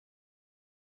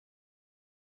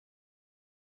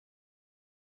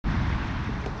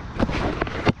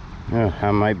Oh,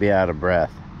 I might be out of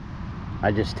breath.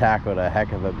 I just tackled a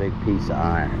heck of a big piece of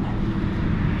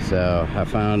iron. So I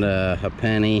found a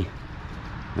penny,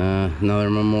 another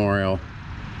memorial.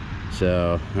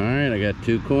 So, all right, I got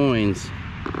 2 coins.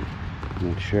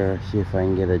 Make sure, see if I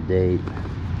can get a date.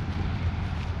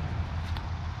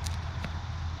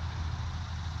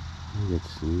 I think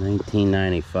it's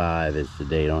 1995 is the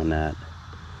date on that.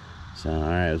 So, all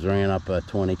right, I was ringing up a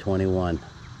 2021.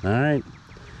 All right,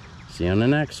 see you on the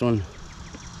next one.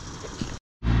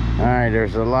 All right,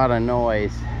 there's a lot of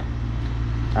noise.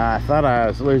 I thought I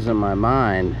was losing my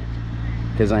mind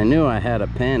because I knew I had a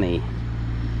penny,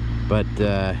 but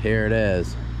here it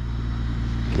is.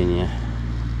 Can you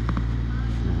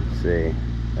let's see?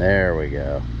 There we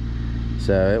go.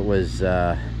 So it was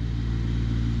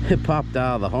it popped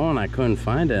out of the hole and I couldn't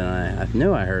find it, and I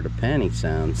knew I heard a penny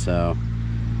sound. So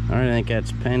I think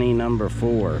that's penny number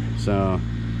 4. So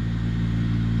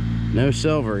no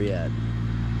silver yet.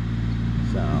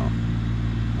 So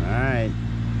all right,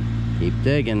 keep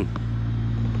digging.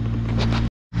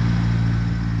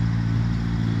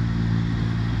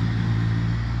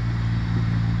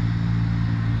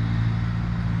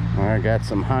 I got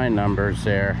some high numbers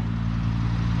there.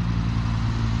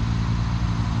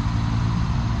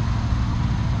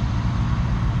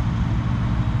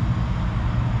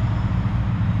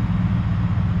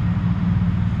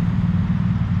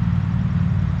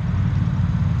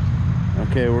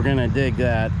 Okay, we're gonna dig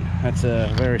that. That's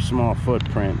a very small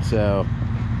footprint, so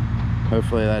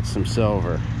hopefully that's some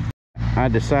silver. I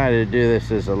decided to do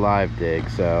this as a live dig,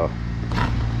 so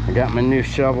I got my new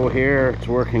shovel here. It's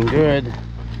working good.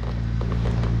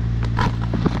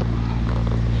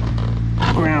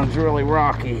 Ground's really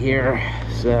rocky here,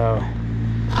 so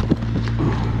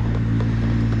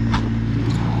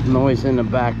noise in the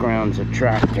background's a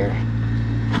tractor.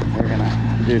 They're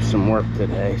gonna do some work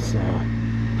today, so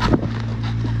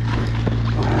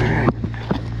alright,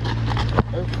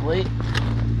 hopefully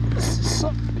this is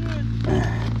something good.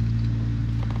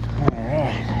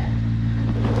 Alright,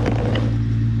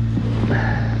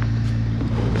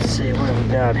 let's see what we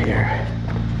got here.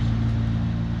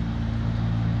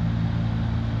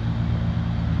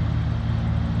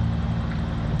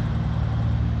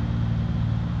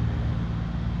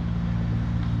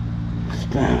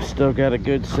 Still got a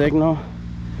good signal.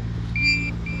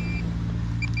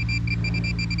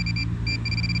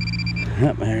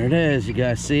 Yep, there it is. You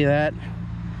guys see that?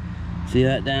 See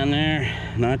that down there?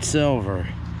 Not silver,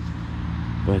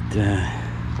 but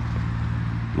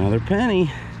another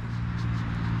penny.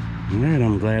 All right,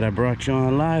 I'm glad I brought you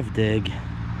on a live dig.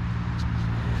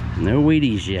 No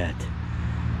Wheaties yet,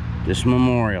 just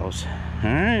memorials.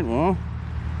 All right, well,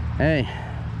 hey,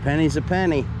 penny's a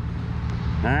penny.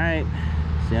 All right,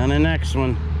 see you on the next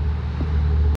one.